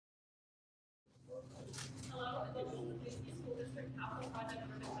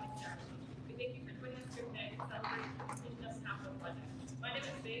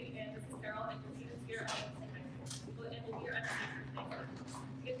here and will be your education.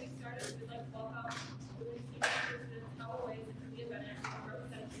 To get things started, we'd like to welcome Winooski Central School, Aweis, and Bennet,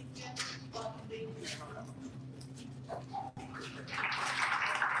 representing Becca, while convening the program.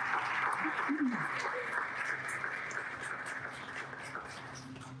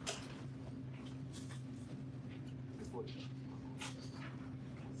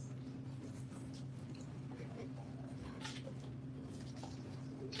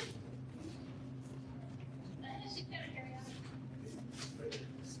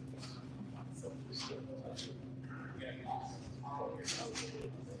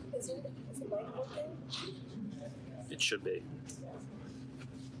 Is the mic working? It should be.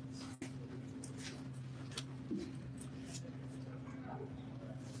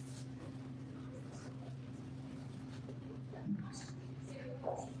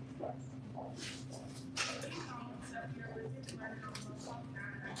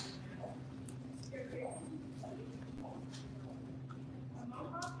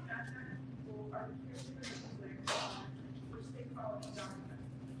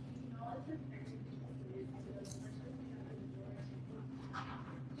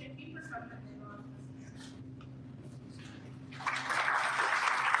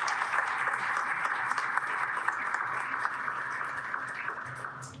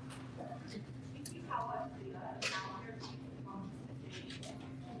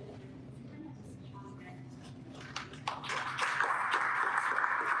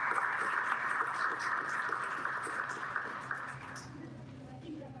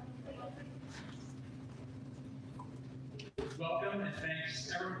 Welcome and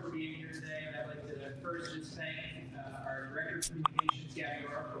thanks everyone for being here today. And I'd like to first just thank our Director of Communications, Gabby,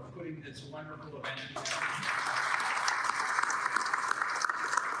 for putting this wonderful event together.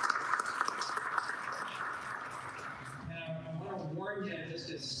 And I want to warn you just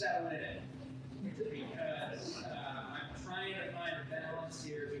to settle in, because I'm trying to find a balance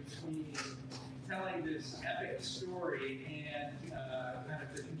here between telling this epic story and kind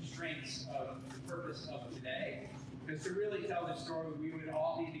of the constraints of the purpose of today. Because to really tell this story, we would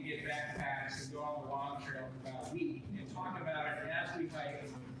all need to get backpacks and go on the long trail for about a week and talk about it as we hike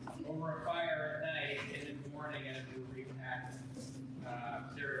over a fire at night and in the morning as we repack.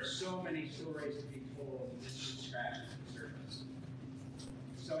 There are so many stories to be told, and this just scratches the surface.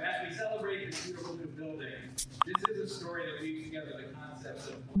 So as we celebrate this beautiful new building, this is a story that weaves together the concepts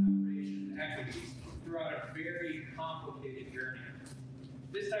of collaboration and equity throughout a very complicated journey.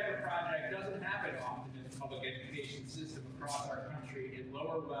 This type of project doesn't happen often in the public education system across our country in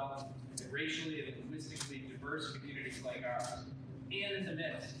lower wealth and racially and linguistically diverse communities like ours, and in the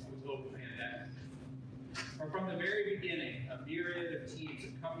midst of a global pandemic. But from the very beginning, a myriad of teams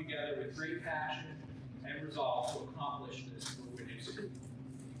have come together with great passion and resolve to accomplish this for Winooski.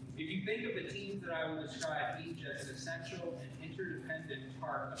 If you think of the teams that I will describe each as an essential and interdependent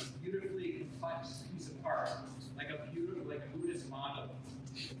part of a beautifully complex piece of art, like a Buddhist mandala,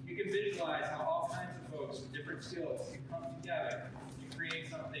 you can visualize how all kinds of folks with different skills can come together to create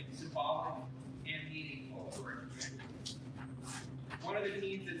something symbolic and meaningful for a community. One of the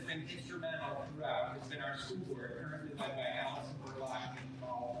teams that's been instrumental throughout has been our school board, currently led by Allison Burlock and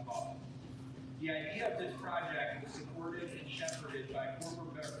Paul Hawa. The idea of this project was supported and shepherded by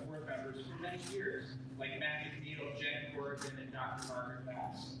former board members for many years, like Matt McMannon, Jen Corrigan, and Dr. Margaret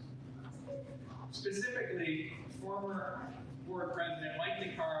Bass. Specifically, former board president Mike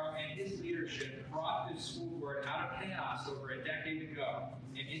Nicaro and his leadership brought this school board out of chaos over a decade ago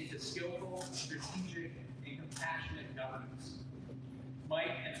and into skillful, strategic, and compassionate governance.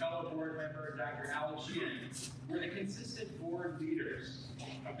 Mike and fellow board member Dr. Alex were the consistent board leaders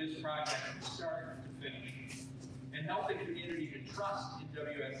of this project from start to finish, and helped the community to trust in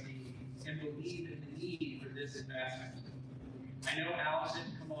WSD and believe in the need for this investment. I know Allison,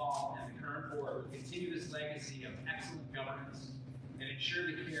 Kamal, and the current board will continue this legacy of excellent governance and ensure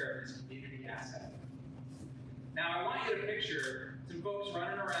the care of this community asset. Now, I want you to picture some folks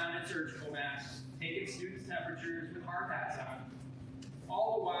running around in surgical masks, taking students' temperatures with hard hats on,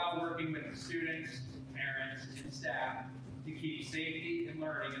 all the while working with the students, parents, and staff to keep safety and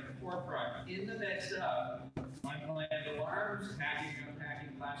learning at the forefront in the midst of unplanned alarms, packing and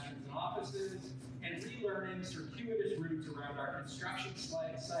unpacking classrooms and offices, and relearning circuitous routes around our construction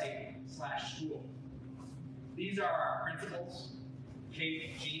site/school. These are our principals,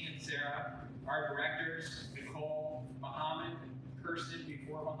 Kate, Jean, and Sarah, our directors, Nicole, Muhammad, Kirsten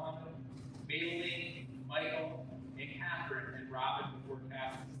before Muhammad, Balint, Michael, and Catherine, and Robin before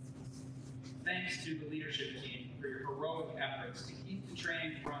Catherine. Thanks to the leadership team for your heroic efforts to keep the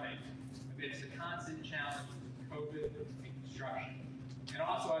train running amidst the constant challenges of COVID and construction. And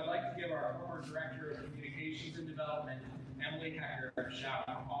also, I'd like to give our former Director of Communications and Development, Emily Hecker, a shout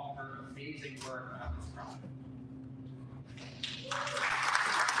out for all her amazing work on this project.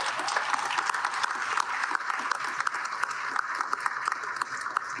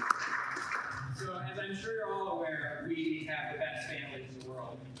 So, as I'm sure you're all aware, we have the best families in the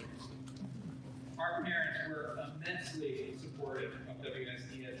world. Our parents were immensely supportive of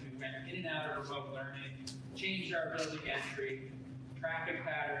WSD as we went in and out of remote learning, changed our building entry, traffic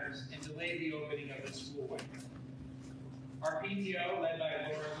patterns, and delayed the opening of the school. Our PTO, led by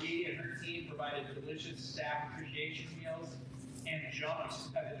Laura Lee and her team, provided delicious staff appreciation meals and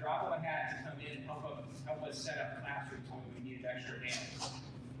jumped at the drop of a hat to come in and help us set up classrooms when we needed extra hands.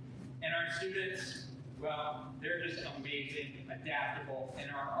 And our students, well, they're just amazing, adaptable,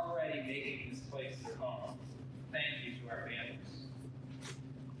 and are already making this place their home. Thank you to our families.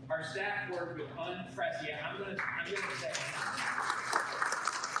 Our staff worked with unprecedented, I'm gonna say,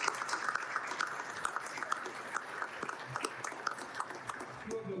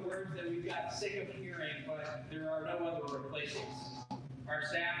 few of the words that we've got sick of hearing, but there are no other replacements. Our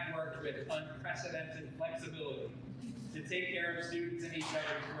staff worked with unprecedented flexibility to take care of students and each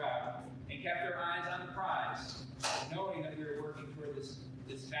other throughout, and kept their eyes on the prize, knowing that we were working toward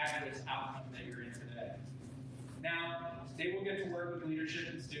this fabulous outcome that you're in today. Now, they will get to work with leadership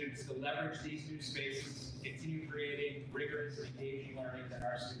and students to leverage these new spaces, continue creating rigorous, engaging learning that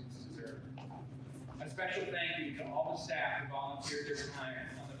our students deserve. A special thank you to all the staff who volunteered their time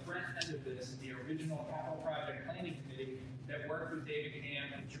on the front end of this, the original Capital Project Planning Committee that worked with David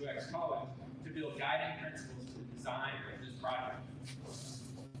Camp and TruexCullins to build guiding principles for the design of this project.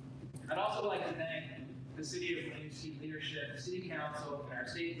 I'd also like to thank the City of Winooski leadership, the City Council, and our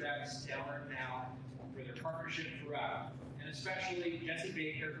state reps, Taylor and Al, for their partnership throughout, and especially Jesse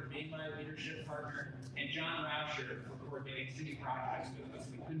Baker for being my leadership partner, and John Rauscher for coordinating city projects with us.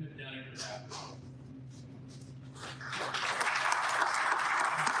 We couldn't have done it without them.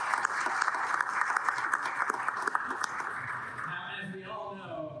 Now, as we all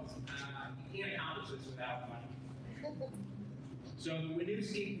know, you can't accomplish this without money. So the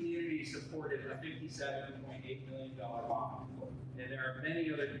Winooski community supported a $57.8 million bond, and there are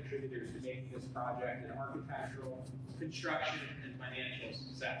many other contributors to making this project an architectural, construction, and financial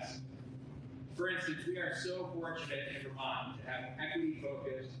success. For instance, we are so fortunate in Vermont to have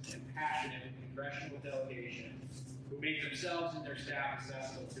equity-focused and passionate congressional delegation who make themselves and their staff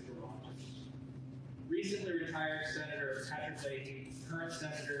accessible to Vermonters. Recently retired Senator Patrick Leahy, current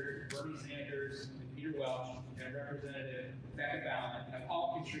Senators Bernie Sanders and Peter Welch, and Representative Becca Balint have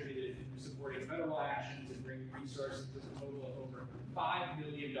all contributed to supporting federal actions and bringing resources to a total of over $5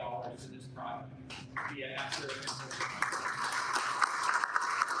 million to this project via ESSER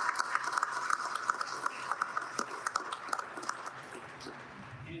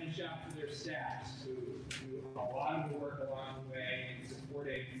and and a shout to their staffs who do a lot of the work along the way in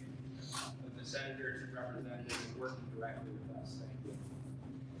supporting the senators and representatives and working directly with us. Thank you.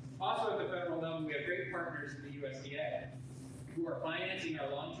 Also at the federal level, we have great partners in the USDA who are financing our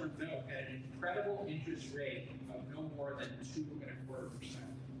long-term note at an incredible interest rate of no more than 2.25%.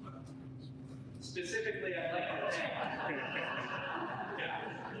 Specifically, I'd like to thank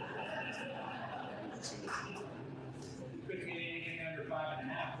couldn't get anything under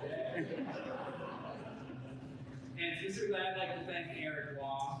 5.5 today. And specifically, I'd like to thank Eric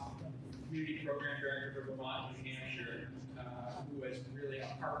Law, Community Program Director for Vermont and New Hampshire, who was really a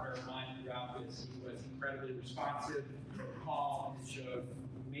partner of mine throughout this. He was incredibly responsive, calm, and showed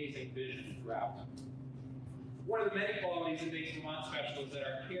amazing vision throughout. One of the many qualities that makes Vermont special is that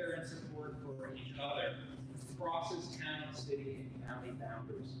our care and support for each other crosses town, city, and county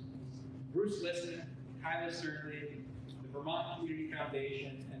boundaries. Bruce Liston, Kyla Sternley, the Vermont Community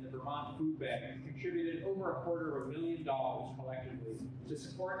Foundation, and the Vermont Food Bank contributed over $250,000 collectively to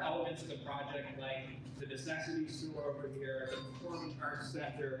support elements of the project like the Necessity Store over here, the Performing Arts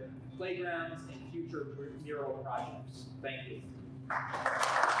Center, playgrounds, and future mural projects. Thank you.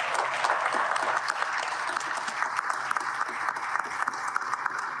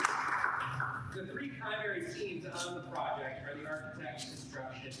 The three primary teams on the project are the architects,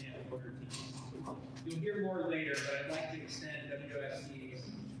 construction, and order teams. You'll hear more later, but I'd like to extend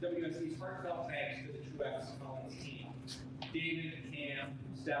WSD's heartfelt thanks to the TruexCullins team. David, Cam,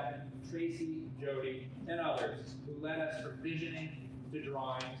 Stephen, Tracy, Jody, and others who led us from visioning to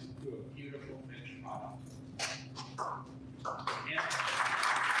drawings to a beautiful finished product.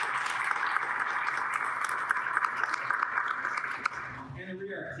 And the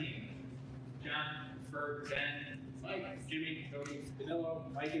ReArch team, John, Bert, Ben, Mike, Jimmy, Cody, Danilo,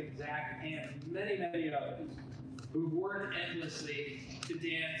 Mike, and Zach, and many, many others. who've worked endlessly to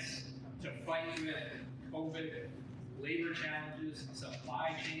dance, to fight with COVID, labor challenges,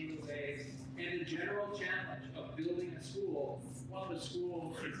 supply chain delays, and the general challenge of building a school while the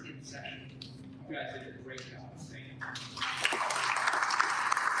school is in session. You guys did a great job. Thank you.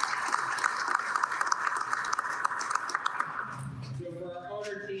 So for our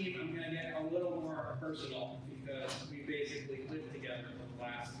owner team, I'm going to get a little more personal because we basically lived together for the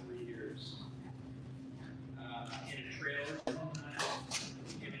last 3 years. In a trailer sometimes,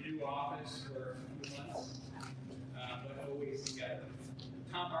 in a new office for a few months, but always together.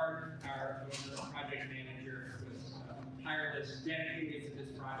 Tom Barton, our owner, project manager, was tireless, dedicated to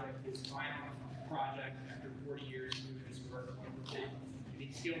this project, his final project after 40 years doing this work. And he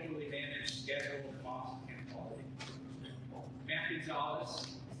skillfully managed schedule, cost, and quality. Matt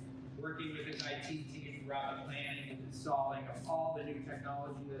Gonzalez, working with his IT team throughout the planning and installing of all the new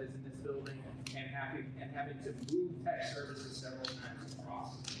technology that is in this building and having to move tech services several times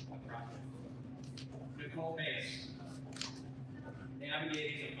across the project. Nicole Mace,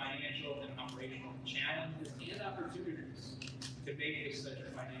 navigating the financial and operational challenges and opportunities to make this such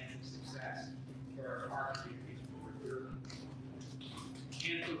a financial success for our communities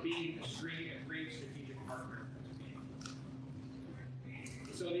and for being a great strategic partner.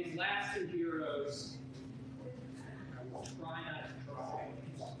 So these last two heroes, I will try not to cry.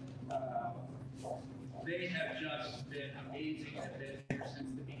 They have just been amazing and been here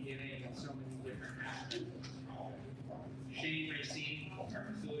since the beginning in so many different aspects. Shane Racine, our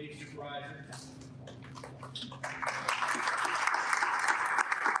facility supervisor.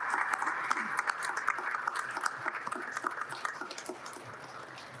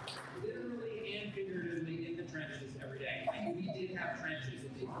 Literally and figuratively in the trenches every day. And we did have trenches in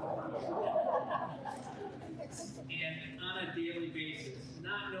these and on a daily basis,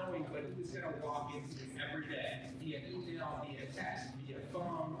 not knowing what he was going to walk into every day, via email, via text, via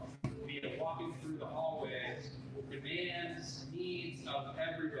phone, via walking through the hallways, demands, needs of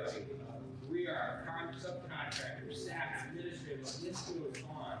everybody. ReArch, subcontractors, staff, administrators, the list goes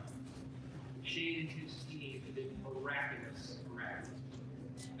on. Shane and his team did miraculous.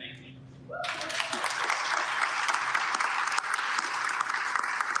 Thank you.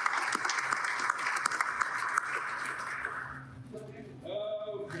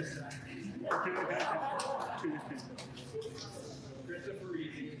 Oh, Krista. Krista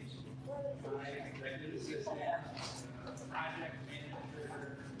Parisi, my executive assistant, project manager,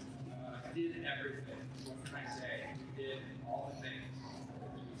 did everything. What can I say? Did all the things.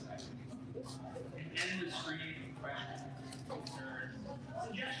 An endless stream of questions, concerns,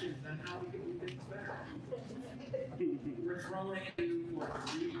 suggestions on how we can do things better. We're thrown at you for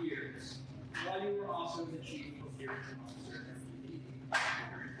 3 years, while you were also the chief procurement officer at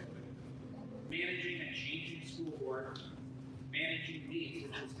managing a changing school board, managing me,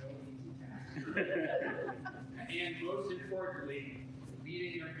 which is no easy task, and most importantly,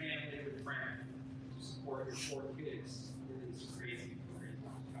 leading your family with friends to support your 4 kids in these crazy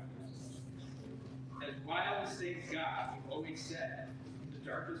times. As wild as things got, we've always said, in the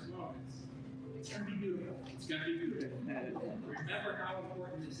darkest moments, it's going to be beautiful. It's going to be beautiful. Remember how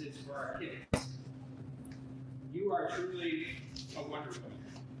important this is for our kids. You are truly a wonder woman,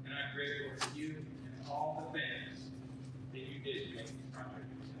 and I'm grateful for you and all the things that you did to make this project.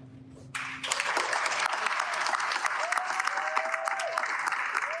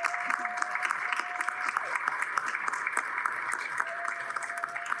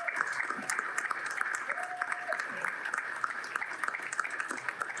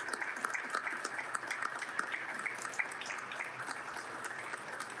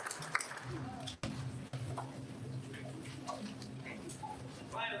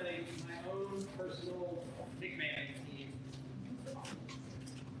 Finally, my own personal McMannon team.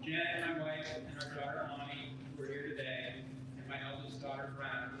 Jen, my wife, and our daughter Ani, who are here today, and my eldest daughter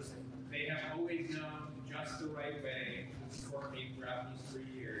Brown, they have always known just the right way to support me throughout these 3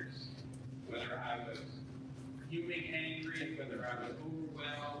 years. Whether I was fuming angry, whether I was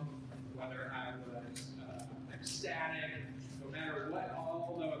overwhelmed, whether I was ecstatic, no matter what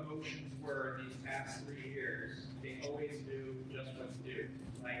all the emotions were these past 3 years, they always knew just what to do.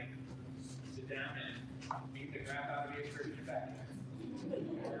 Like, sit down and beat the crap out of you for your back.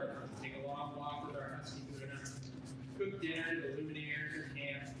 Or take a long walk with our husky Luna, cook dinner at the Lumineers or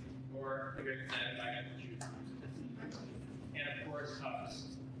camp, or the Rick Planet I got to choose. And of course, us.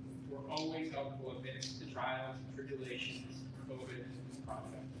 We're always helpful amidst the trials and tribulations of COVID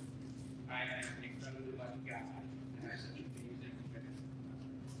project. I am an incredibly lucky guy to have such amazing commitment.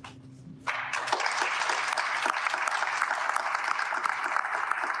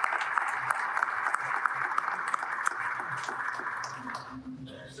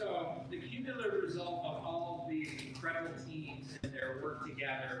 work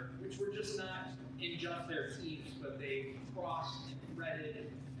together, which were just not in just their teams, but they crossed and threaded in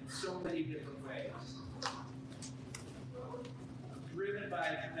so many different ways. Driven by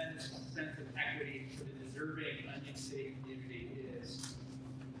a tremendous sense of equity for the deserving Onion City community is,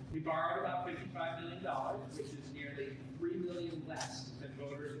 we borrowed about $55 million, which is nearly $3 million less than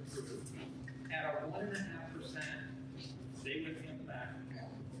voters approved, at a 1.5%, stay with me on the back,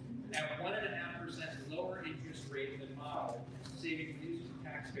 at 1.5% lower interest rate than model, saving Winooski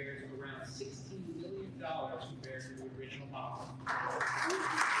taxpayers around $16 million compared to the original model.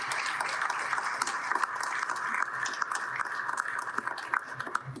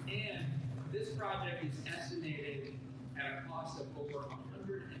 And this project is estimated at a cost of over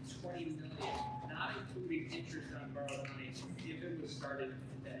 $120 million, not including interest on borrowed money, if it was started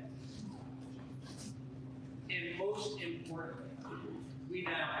today. And most importantly, we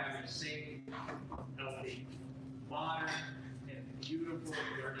now have a safe, healthy, modern, and beautiful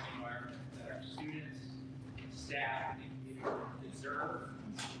learning environment that our students, staff, and community deserve,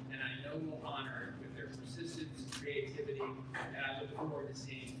 and I know will honor with their persistence, creativity, and I look forward to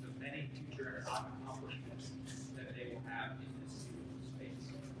seeing the many future accomplishments that they will have in this beautiful space.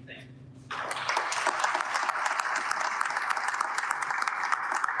 Thank you.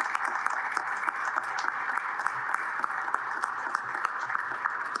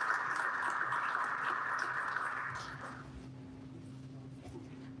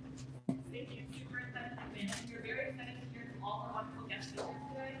 Thank you, Superintendent McMannon. We're very excited to hear from all our wonderful guest speakers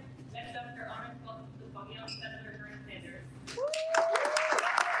today. Next up, your honor to welcome to the podium, Senator Sanders.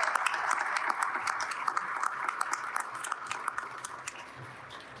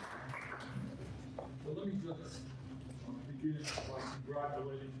 So let me just begin by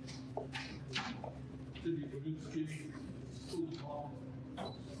congratulating the City of Winooski School Department,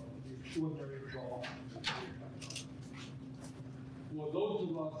 the extraordinary job. For those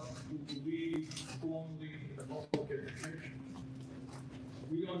of us who believe strongly in public education,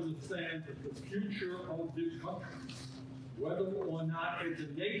 we understand that the future of this country, whether or not as a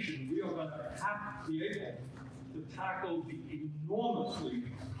nation we are going to have to be able to tackle the enormously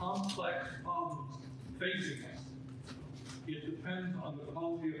complex problems facing us, it depends on the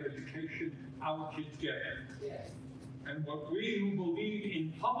quality of education our kids get. Yes. And what we who believe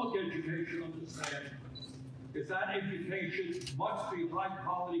in public education understand is that education must be high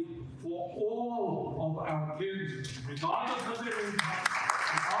quality for all of our kids, regardless of their income,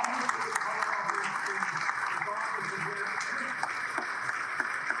 regardless of the color of their skin, regardless of their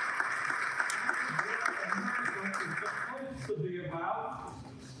America is supposed to be about,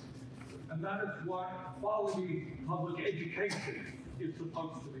 and that is what quality public education is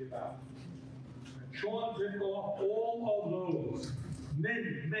supposed to be about. And Sean ticked off all of those, many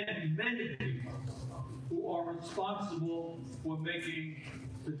people who are responsible for making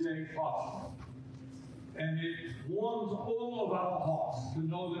today possible. And it warms all of our hearts to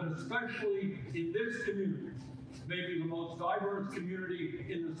know that, especially in this community, maybe the most diverse community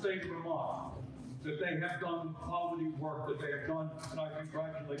in the state of Vermont, that they have done quality work that they have done, and I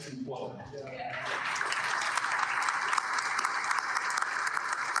congratulate them for it. Yeah.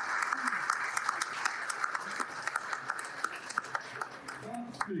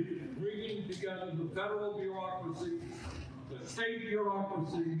 Bringing together the federal bureaucracy, the state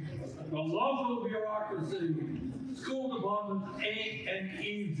bureaucracy, the local bureaucracy, school departments ain't an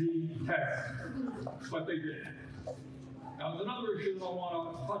easy task, but they did. Now, there's another issue that I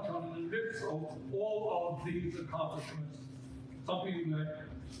want to touch on in the midst of all of these accomplishments, something that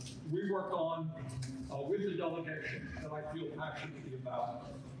we worked on with the delegation that I feel passionately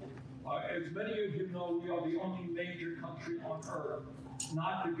about. As many of you know, we are the only major country on earth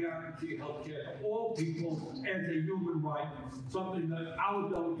not to guarantee health care to all people as a human right, something that our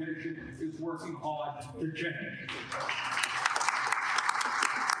delegation is working hard to change.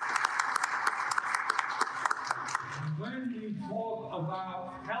 When we talk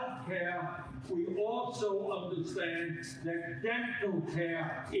about health care, we also understand that dental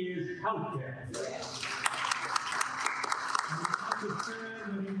care is health care. We understand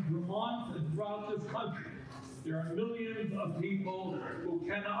that in Vermont and throughout this country, there are millions of people who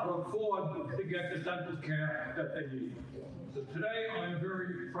cannot afford to get the dental care that they need. So today, I'm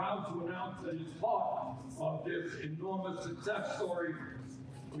very proud to announce that as part of this enormous success story,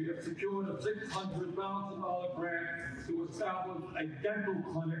 we have secured a $600,000 grant to establish a dental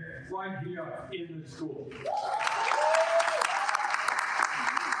clinic right here in the school.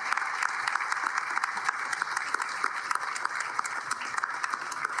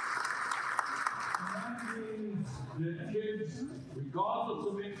 That kids, regardless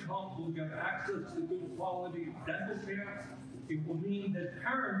of income, will get access to good quality dental care. It will mean that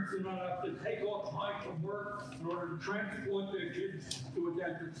parents do not have to take off time from work in order to transport their kids to a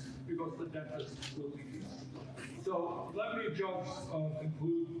dentist because the dentist will be here. So let me just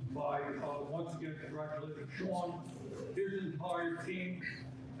conclude by once again congratulating Sean, his entire team,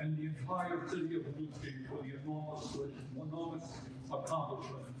 and the entire city of Winooski for the enormous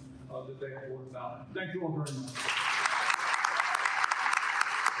accomplishment that they have brought about. Thank you all very much.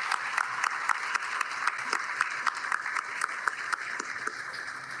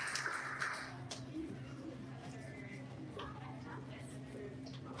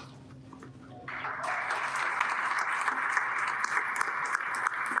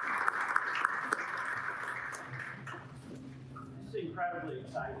 Incredibly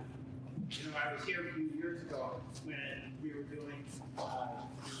exciting. You know, I was here a few years ago when we were doing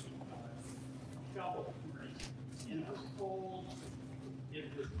shovel and it was cold, it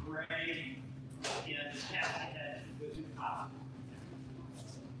was gray, and the task ahead was impossible.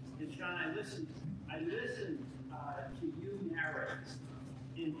 And Sean, I listened to you narrate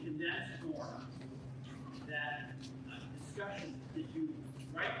in condensed form that discussion that you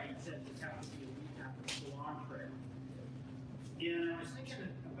rightly said would have to be a recap of the long trail. And I was thinking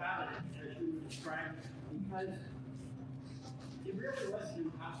about it as you were describing it, because it really was an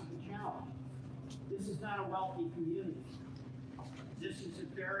impossible challenge. This is not a wealthy community. This is a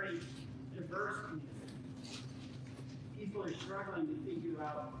very diverse community. People are struggling to figure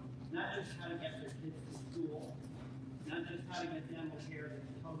out not just how to get their kids to school, not just how to get dental care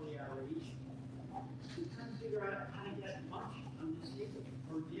that's totally out of reach, they're trying to figure out how to get lunch on the table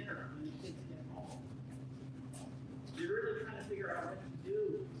or dinner when the kids get home. They're really trying to figure out what to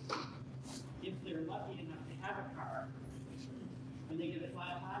do if they're lucky enough to have a car when they get a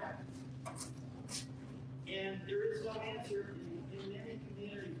flat tire. And there is no answer in many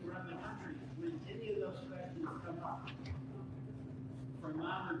communities around the country when any of those questions come up. From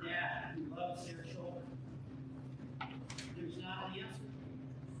mom or dad who loves their children, there's not an answer.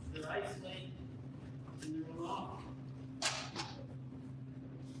 They're isolated and they're alone.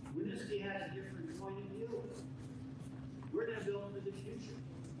 Winooski has a different point of view. We're going to build for the future.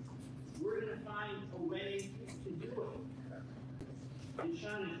 We're going to find a way to do it. And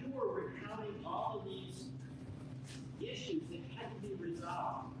Sean, as you were recounting all of these issues that had to be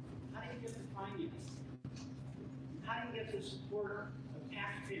resolved, how do you get the finance? How do you get the support of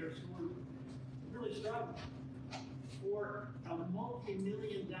taxpayers who are really struggling for a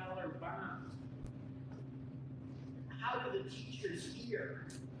multi-million-dollar bond? How do the teachers here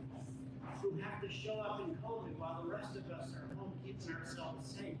who have to show up in COVID while the rest of us are home keeping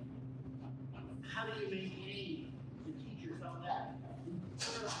ourselves safe? How do you maintain the teachers on that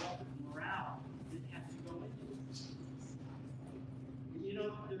incredible morale that has to go into it? You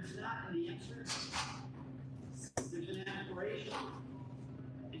know, there's not an answer. There's an aspiration.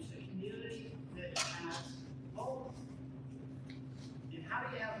 It's a community that has hope. And how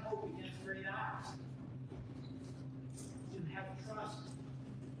do you have hope against great odds? You have trust.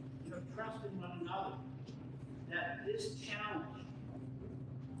 You have trust in one another. That this challenge,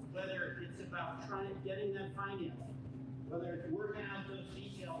 whether it's about getting that financing, whether it's working out those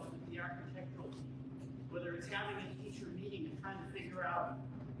details with the architectural team, whether it's having a teacher meeting and trying to figure out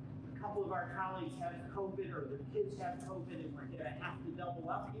a couple of our colleagues have COVID or their kids have COVID and we're going to have to double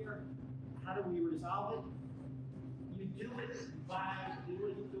up here. How do we resolve it? You do it by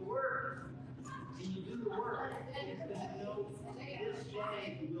doing the work. And you do the work because you know this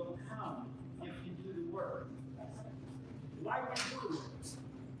day will come if you do the work. Why do you do the work?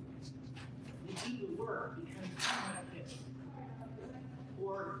 You do the work because you have kids.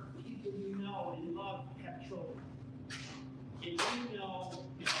 Or people you know and love have children. And you know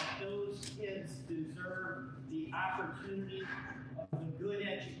that those kids deserve the opportunity of a good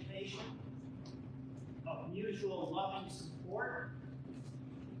education, of mutual loving support,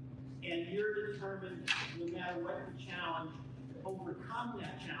 and you're determined, no matter what the challenge, to overcome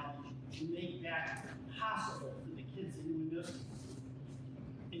that challenge and make that possible for the kids in Winooski.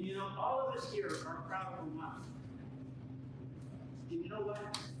 And you know, all of us here are proud of Vermont. And you know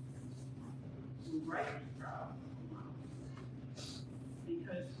what? We're rightly proud of Vermont.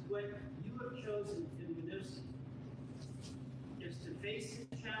 Because what you have chosen in Winooski is to face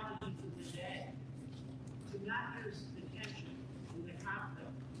the challenges of the day, to not use the tension and the conflict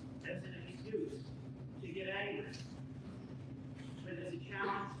as an excuse to get angry, but as a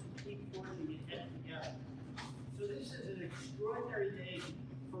challenge to keep forging ahead together. So this is an extraordinary day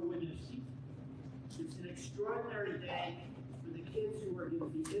for Winooski. It's an extraordinary day for the kids who are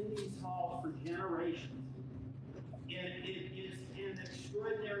going to be in these halls for generations. And it is an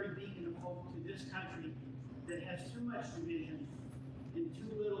extraordinary beacon of hope to this country that has too much division and too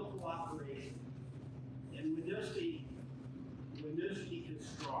little cooperation. And Winooski is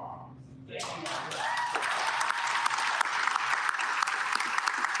strong. Thank you.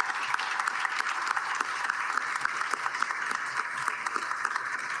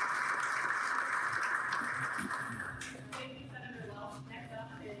 Thank you, Senator Welch. Next up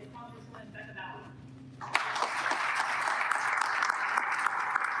is Congresswoman Becca.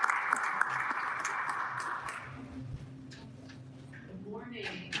 Good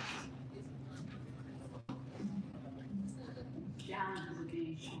morning. Challenges of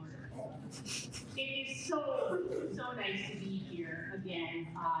being short. It is so nice to be here again.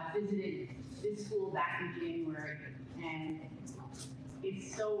 Visited this school back in January, and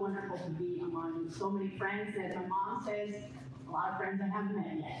it's so wonderful to be among so many friends. As my mom says, a lot of friends I haven't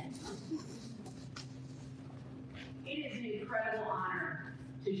met yet. It is an incredible honor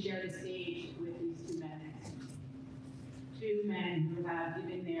to share the stage with these two men. Two men who have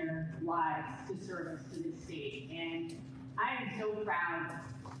given their lives to service to this state. And I am so proud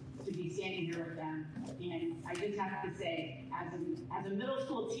to be standing here with them. And I just have to say, as a middle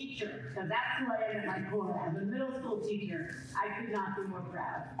school teacher, because that's who I am at my core, as a middle school teacher, I could not be more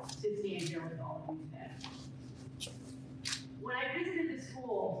proud to stand here with all of you today. When I visited the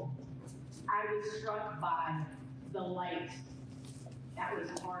school, I was struck by the light that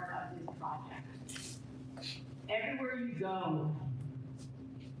was part of this project. Everywhere you go,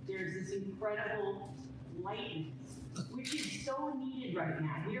 there's this incredible lightness, which is so needed right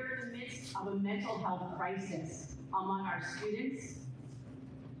now. We are in the midst of a mental health crisis among our students,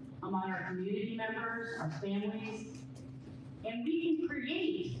 among our community members, our families, and we can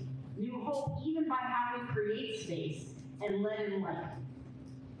create new hope even by how we create space and let in light.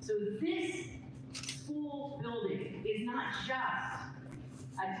 So this school building is not just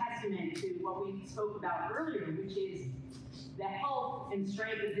a testament to what we spoke about earlier, which is the health and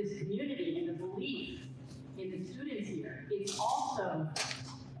strength of this community and the belief in the students here. It's also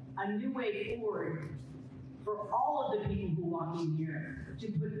a new way forward for all of the people who walk in here to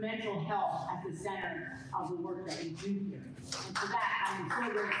put mental health at the center of the work that we do here. And for that, I'm so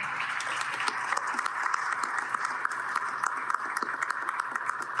grateful.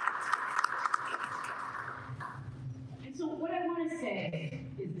 And so what I want to say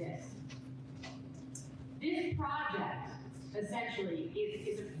is this. This project, essentially,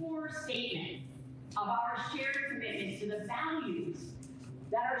 is a core statement of our shared commitment to the values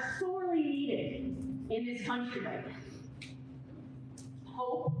that are sorely needed in this country right now.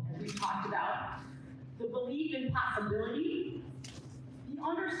 Hope, as we talked about, the belief in possibility, the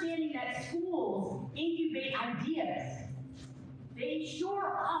understanding that schools incubate ideas. They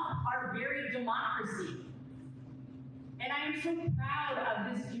shore up our very democracy. And I am so proud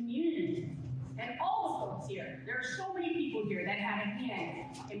of this community and all the folks here. There are so many people here that have a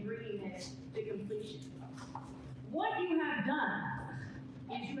hand in bringing this to completion. What you have done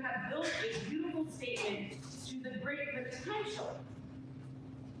is you have built a beautiful statement to the great potential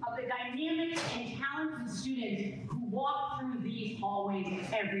of the dynamic and talented students who walk through these hallways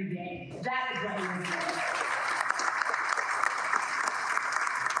every day. That is what you're doing.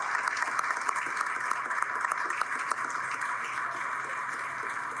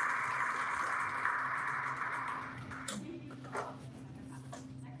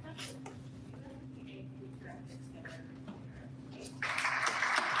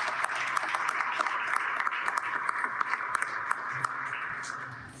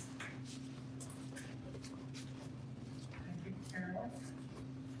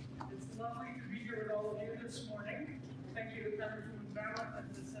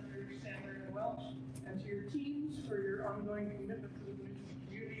 And to your teams for your ongoing commitment to the Winooski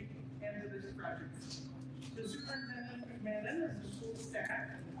community and to this project. To Superintendent McMannon and the school staff,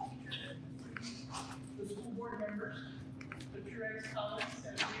 the school board members, the TruexCullins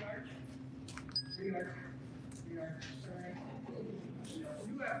and ReArch, sorry.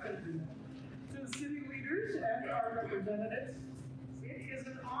 You have to do that. To the city leaders and our representatives, it is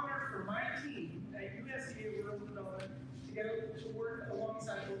an honor for my team at USDA Rural Development to get to work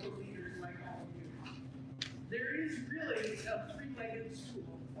alongside local leaders like all of you. There is really a three-legged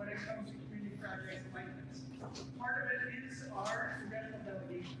stool when it comes to community projects like this. Part of it is our congressional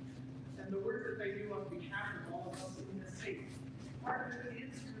delegation and the work that they do on behalf of all of us in the state. Part of it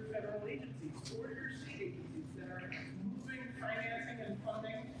is through federal agencies or your state agencies that are moving financing and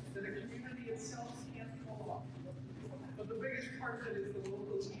funding that a community itself can't pull off. But the biggest part of it is the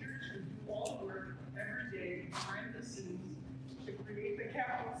local leaders who do all the work every day behind the scenes to create the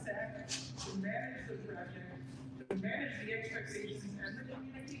capital stack, to manage the project, to manage the expectations and the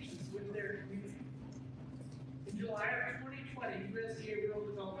communications with their community.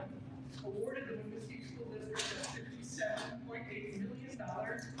 awarded the Winooski School District a $57.8 million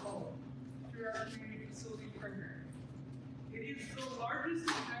loan through our community facilities program. It is the largest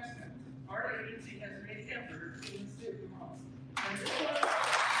investment our agency has made ever in the state of Vermont.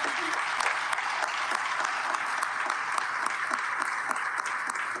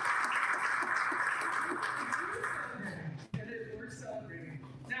 And this was we're celebrating.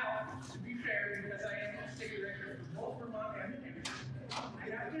 Now, to be fair, because I am the state director for both Vermont and New Hampshire, I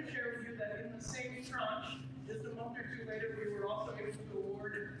have to share with you that in the same tranche, just a month or two later, we were also able to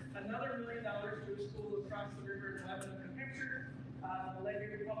award another $1 million to a school across the river in Lebanon, New Hampshire, Lady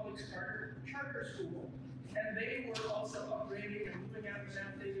Republic's charter school, and they were also upgrading and moving out of an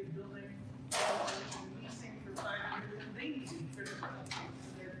outdated building, and leasing for 5 years, and they needed critical updates to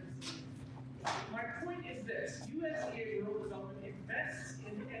their facility. My point is this: USDA Rural Development invests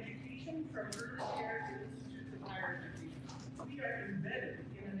in education from early care to institutes of higher education. We are embedded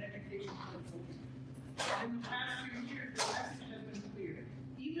in an education portfolio. In the past few years, the message has been clear.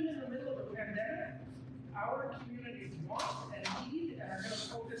 Even in the middle of a pandemic, our communities want and need and are going to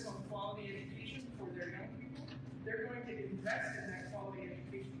focus on quality education for their young people. They're going to invest in that quality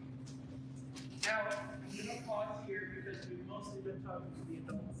education. Now, I'm going to pause here because we've mostly been talking to the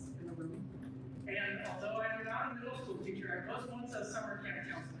adults in the room. And although I'm not a middle school teacher, I was once a summer camp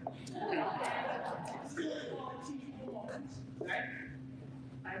counselor. It's still all a teachable moment, right?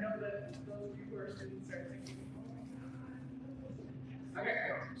 I know that those of you who are students are thinking, oh my God. Okay,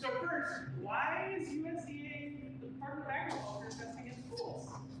 so first, why is USDA, the Department of Agriculture, investing in schools,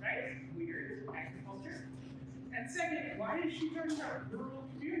 right? Weird, agriculture. And second, why is she talking about rural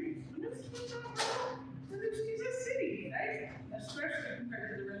communities? Winooski's not rural. Winooski's a city, right? Especially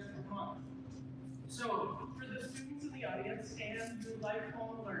compared to the rest of Vermont. So, for the students in the audience and the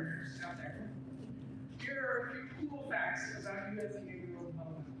lifelong learners out there, here are a few cool facts about USDA rural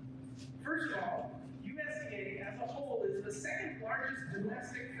development. First of all, USDA as a whole is the second largest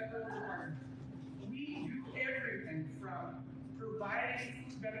domestic federal department. We do everything from providing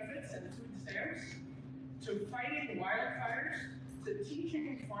food benefits and food stamps, to fighting wildfires, to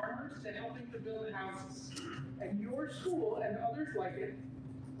teaching farmers, to helping to build houses. And your school and others like it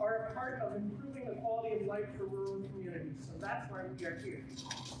are a part of improving the quality of life for rural communities. So that's why we are here.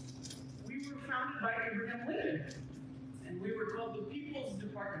 We were founded by Abraham Lincoln, and we were called the People's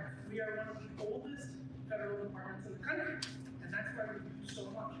Department. We are one of the oldest federal departments in the country, and that's why we do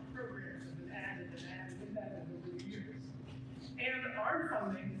so much. Programs have been added and added and added over the years. And our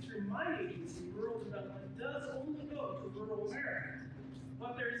funding through my agency, Rural Development, does only go to rural America.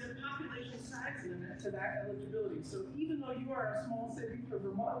 But there's a population size limit to that eligibility. So even though you are a small city for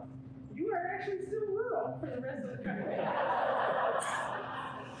Vermont, you are actually still rural for the rest of the country.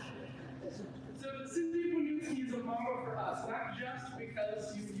 So the city of Winooski is a model for us, not just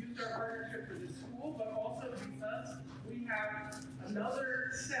because you used our partnership for this school, but also because we have another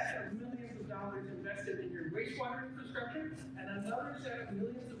set of millions of dollars invested in your wastewater infrastructure, and another set of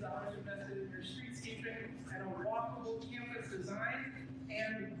millions of dollars invested in your streetscaping and a walkable campus design,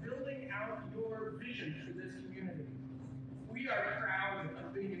 and building out your vision for this community. We are proud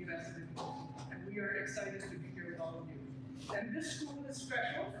of being invested in this, and we are excited to be here with all of you. And this school is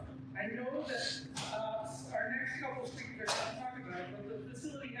special. I know that our next couple of speakers are going to talk about it, but the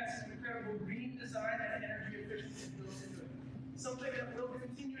facility has some incredible green design and energy efficiency built into it. Something that will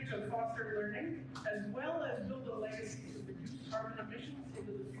continue to foster learning, as well as build a legacy to reduce carbon emissions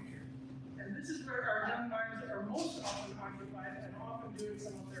into the future. And this is where our young minds are most often occupied and often doing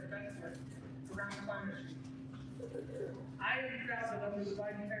some of their best work around climate change. I am proud that under the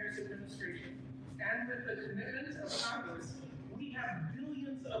Biden-Harris administration, and with the commitment of Congress, we have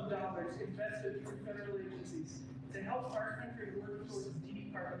billions of dollars invested through federal agencies to help our country work towards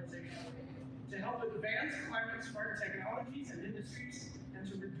decarbonization, to help advance climate-smart technologies and industries, and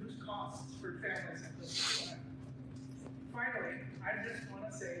to reduce costs for families at the same time. Finally, I just want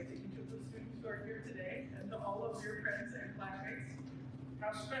to say to each of the students who are here today, and to all of your friends and classmates,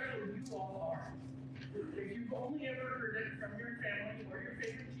 how special you all are. If you've only ever heard it from your family or your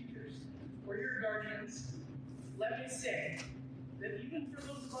favorite teachers or your guardians, let me say that even for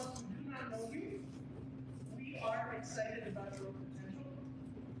those of us who do not know you, we are excited about your potential.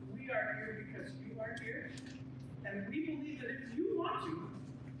 We are here because you are here, and we believe that if you want to,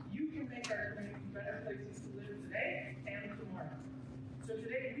 you can make our community better places to live today and tomorrow. So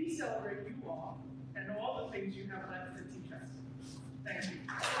today we celebrate you all and all the things you have left to teach us. Thank you.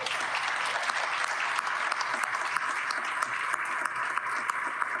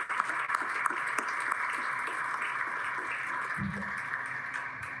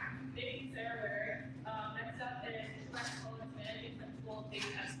 Thank you, Sarah. Next up is TruexCullins Managing Principal,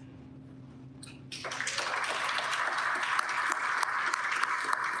 Epstein.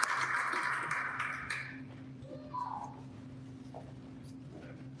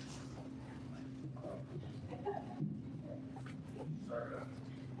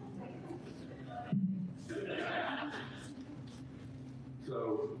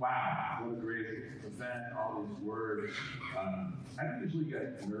 wow, what a great event, all these words. I don't usually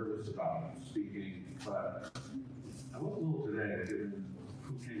get nervous about speaking, but I was a little today, given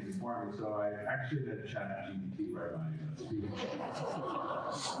who came before me, so I actually had ChatGPT write my speech.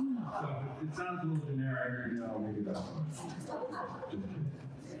 So it sounds a little generic, maybe that's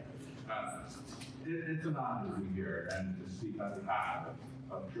it's an honor to be here and to speak on behalf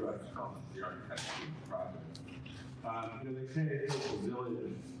of TruexCullins, the architecture project. They say it takes a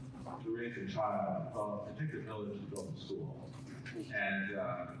village to raise a child. Well, it takes a village to build a school. And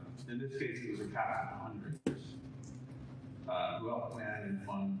in this case, it was a cast of hundreds who helped plan,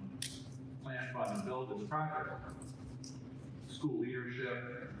 fund, and build this project. School leadership,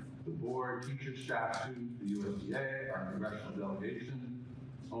 the board, teachers, staff, students, the USDA, our congressional delegation,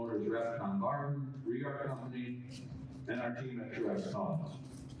 owners of Epstein ReArch company, and our team at TruexCullins.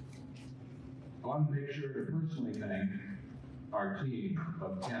 I want to make sure to personally thank our team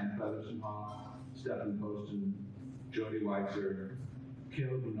of Ken Feathersonhoff, Stephen Poston, Jody Weitzer,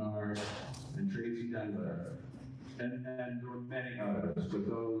 Caleb Bernard, and Tracy Dendler, and there were many others, but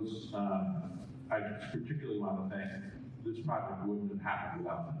those I particularly want to thank. This project wouldn't have happened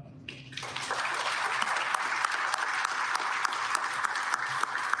without them.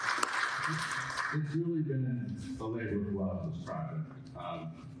 It's really been a labor of love, this project.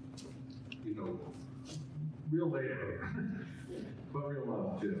 Real labor, but real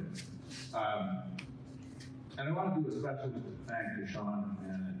love too. And I want to do a special thank to Sean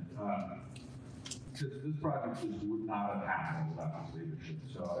and because this project just would not have happened without his leadership.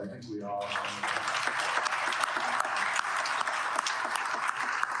 So I think we all.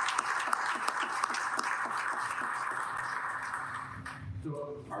 So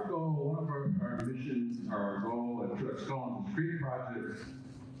our goal, one of our missions, our goal at TruexCullins is to create projects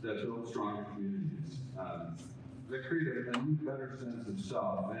that build stronger communities, that create a new, better sense of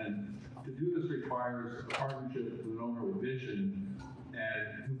self. And to do this requires a partnership with an owner with vision and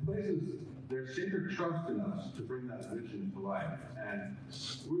who places their sacred trust in us to bring that vision to life. And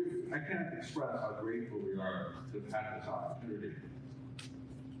I can't express how grateful we are to have had this opportunity.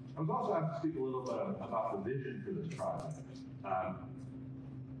 I was also asked to speak a little bit about the vision for this project.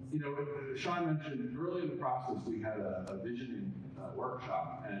 Sean mentioned early in the process we had a visioning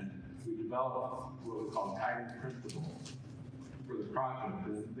workshop, and we developed what we call guiding principles for the project.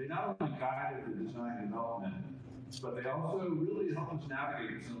 And they not only guided the design development, but they also really helped us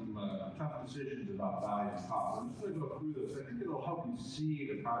navigate some tough decisions about value and cost. I'm just going to go through this. I think it'll help you see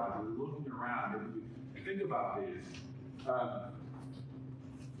the project. When you're looking around, if you think about these.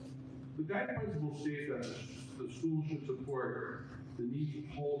 The guiding principles state that the school should support the needs of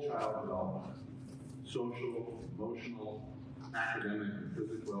whole child development, social, emotional, academic, and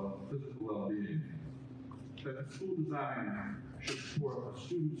physical well-being. That the school design should support a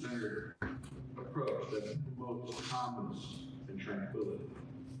student-centered approach that promotes calmness and tranquility.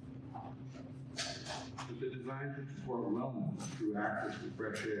 That the design should support wellness through access to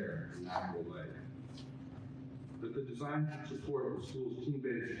fresh air and natural light. That the design should support the school's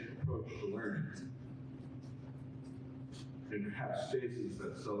team-based approach to learning and have spaces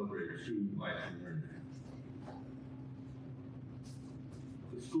that celebrate student life and learning.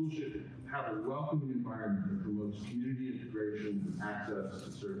 The school should have a welcoming environment that promotes community integration and access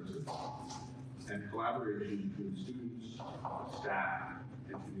to services and collaboration between students, staff,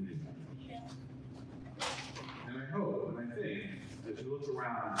 and community members. And I hope, and I think, as you look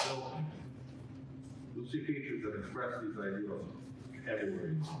around the building, you'll see features that express these ideals everywhere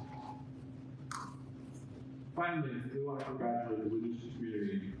you go. Finally, we want to congratulate the Winooski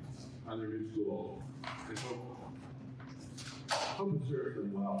community on their new school and hope it serves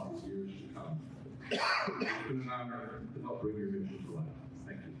them well for years to come. It's been an honor to help bring your vision to life.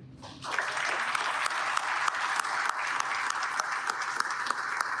 Thank you.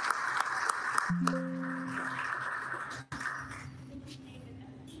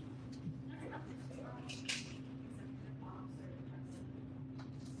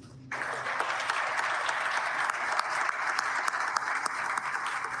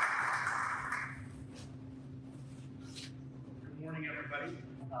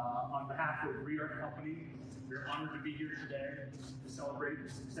 On behalf of ReArch Company, we're honored to be here today to celebrate the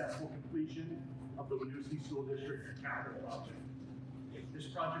successful completion of the Winooski School District capital project. This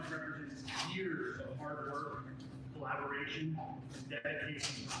project represents years of hard work, collaboration, and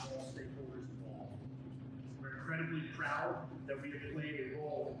dedication from all stakeholders involved. We're incredibly proud that we have played a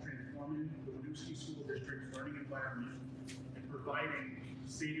role in transforming the Winooski School District's learning environment and providing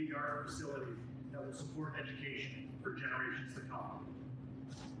state-of-the-art facility that will support education for generations to come.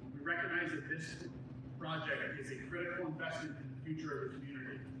 We recognize that this project is a critical investment in the future of the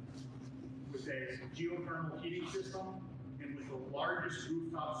community. With a geothermal heating system and with the largest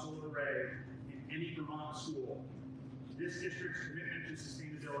rooftop solar array in any Vermont school, this district's commitment to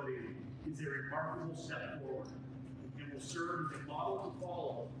sustainability is a remarkable step forward and will serve as a model to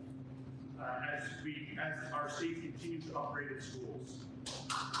follow as our state continues to upgrade its schools.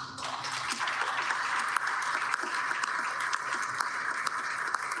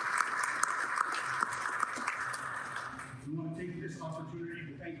 We want to take this opportunity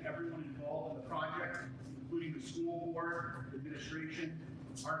to thank everyone involved in the project, including the school board, administration,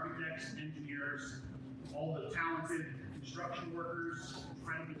 architects, engineers, all the talented construction workers,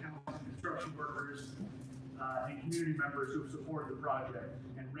 incredibly talented construction workers, and community members who have supported the project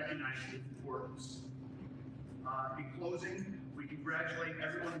and recognized its importance. In closing, we congratulate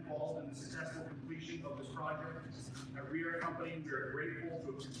everyone involved in the successful completion of this project. At ReArch Company, we are grateful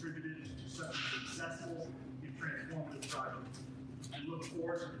to have contributed to such a successful and transformative project. And look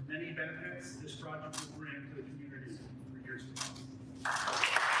forward to the many benefits this project will bring to the community for years to come.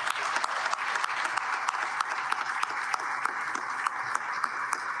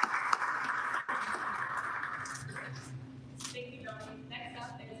 Thank you, Johnny. Next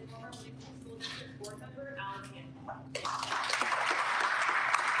up is former Winooski School District Board Member, Alexander.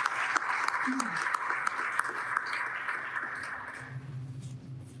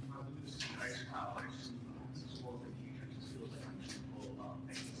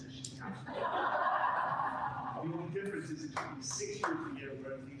 The only difference is it took me 6 years to get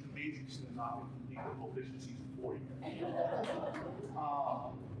where these amazing students not complete the proficiencies in 4 years.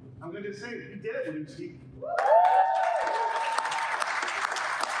 I'm going to say, you did it, Winooski.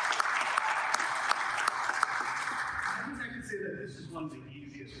 I can say that this is one of the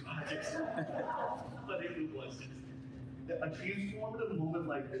easiest projects, but it wasn't. A transformative moment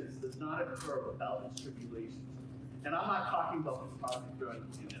like this does not occur without its tribulations. And I'm not talking about this project during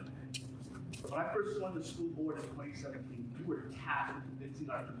the pandemic. When I first joined the school board in 2017, we were tasked with convincing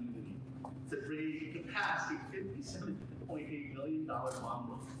our community to pass a $57.8 million bond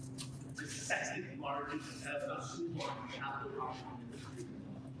loan, the second largest school loan in capital industry.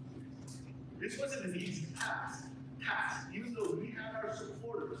 This wasn't an easy task. Even though we had our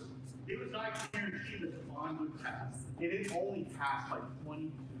supporters, it was not guaranteed that the bond would pass, and it only passed by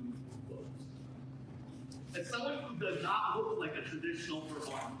 22 votes. As someone who does not look like a traditional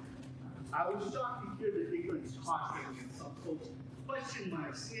Vermonter, I was shocked to hear the ignorance tossed at me, and some folks questioned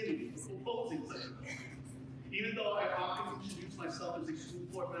my sanity for proposing such a thing. Even though I often introduce myself as a school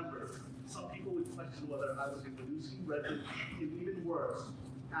board member, some people would question whether I was a Winooski resident, and even worse,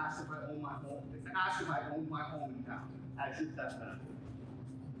 asked if I owned my home in town, as if that mattered.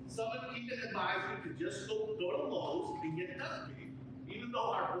 Someone even advised me to just go to Lowe's and get duct tape, even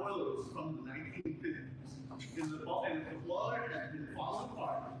though our boiler was from the 1950s. And if the boiler had been falling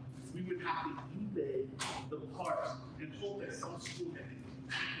apart, we would have to eBay the parts and hope that some school had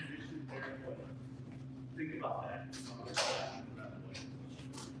reconditioned their boiler. Think about that.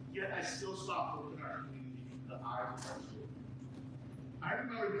 Yet I still stopped working our community the eyes of our school. I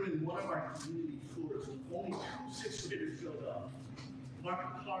remember doing one of our community tours when only 2 6th graders showed up. Mark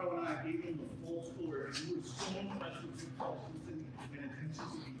Caro and I gave them the full tour, and we were so impressed with their questions and attention to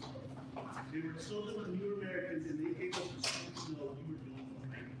detail. They were children of new Americans, and they gave us the strength to know we were doing the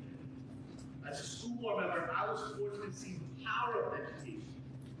right thing. As a school board member, I was fortunate to see the power of education.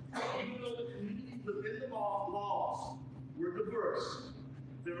 Even though the communities within the laws were diverse,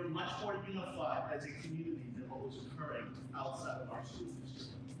 they were much more unified as a community than what was occurring outside of our school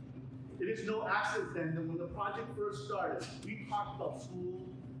district. It is no accident then that when the project first started, we talked about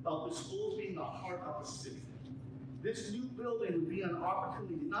the schools being the heart of the city. This new building would be an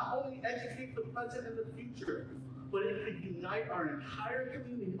opportunity to not only educate the present and the future, but it could unite our entire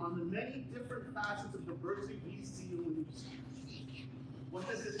community on the many different facets of diversity we see in Winooski. What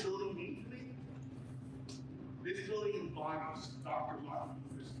does this building mean to me? This building embodies Dr. Martin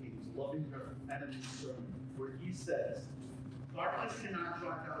Luther King's loving her enemy sermon, where he says, darkness cannot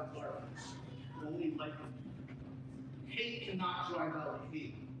drive out darkness, only light can do that. Hate cannot drive out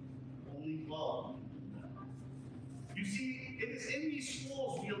hate, only love. You see, it is in these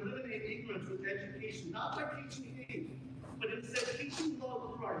schools we eliminate ignorance with education, not by teaching hate, but instead teaching love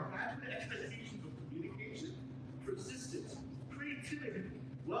through our graduate expectations of communication, persistence, creativity,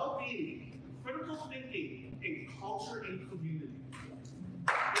 well-being, critical thinking, and culture and community.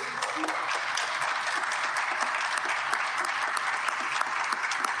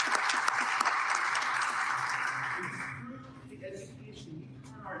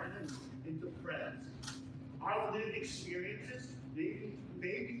 Into friends. Our lived experiences may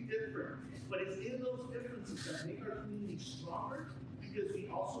be different, different, but it's in those differences that make our community stronger, because we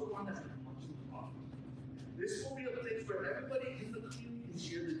also want to have functional problems. This will be a place where everybody in the community can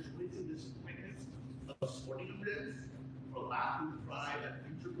share the joys and disappointments of sporting events, or laugh and cry at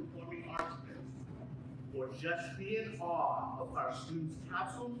future performing arts events, or just be in awe of our students'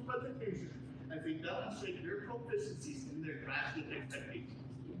 capstone presentations as they demonstrate their proficiencies in their graduate expectations.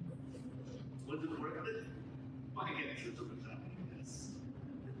 Was it worth it? My answer to the yes.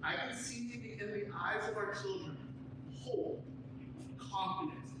 I can see in the eyes of our children hope,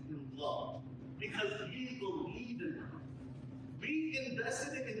 confidence, and love, because we believe in them. We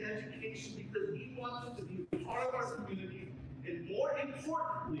invested in education because we want them to be a part of our community, and more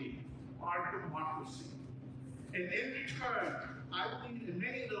importantly, our democracy. And in return, I believe that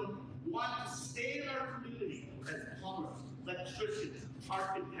many of them want to stay in our community as plumbers, electricians,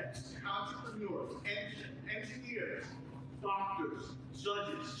 architects, entrepreneurs, engineers, doctors,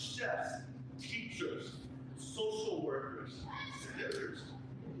 judges, chefs, teachers, social workers, senators,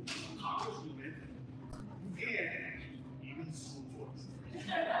 congresswomen, and even school boards.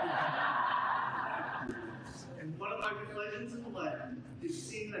 And one of my pleasures in life is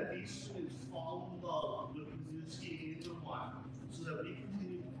seeing that these students fall in love with Winooski and Hawa, so that we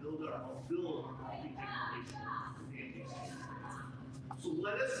continue to build our generation. So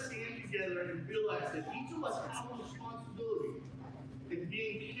let us stand together and realize that each of us have a responsibility in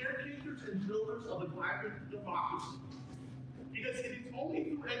being caretakers and builders of a vibrant democracy. Because it is only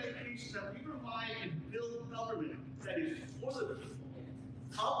through education that we rely and build government that is for the people,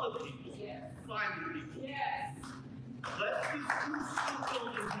 of the people, by the people. Yes. Let this new school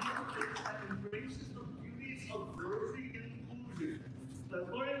building be a place that embraces the beauties of diversity and inclusion. By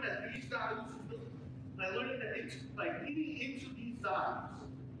learning that these values, by leading into these values,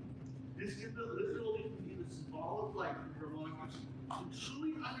 this building can be the symbol of life for Vermonters to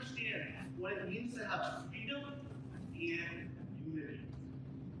truly understand what it means to have freedom and unity.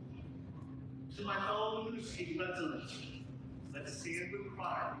 To my fellow Winooski residents, let's stand with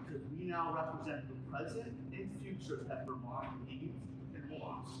pride, because we now represent the present and future that Vermont needs and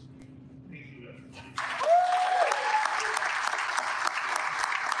wants.